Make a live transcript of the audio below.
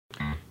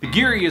The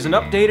Geary is an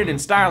updated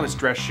and stylish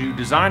dress shoe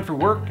designed for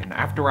work and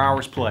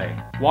after-hours play.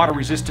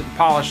 Water-resistant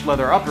polished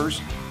leather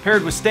uppers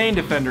paired with stain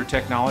defender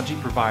technology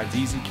provides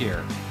easy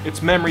care.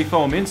 Its memory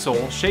foam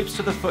insole shapes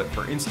to the foot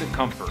for instant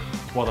comfort,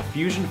 while the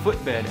Fusion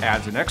Footbed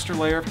adds an extra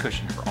layer of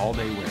cushion for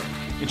all-day wear.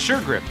 And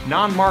SureGrip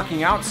non-marking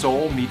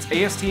outsole meets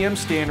ASTM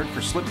standard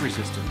for slip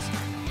resistance.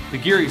 The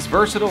Geary's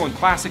versatile and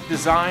classic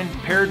design,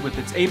 paired with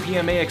its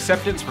APMA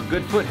acceptance for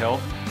good foot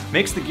health,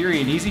 makes the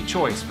Geary an easy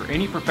choice for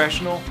any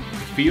professional to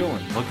feel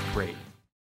and look great.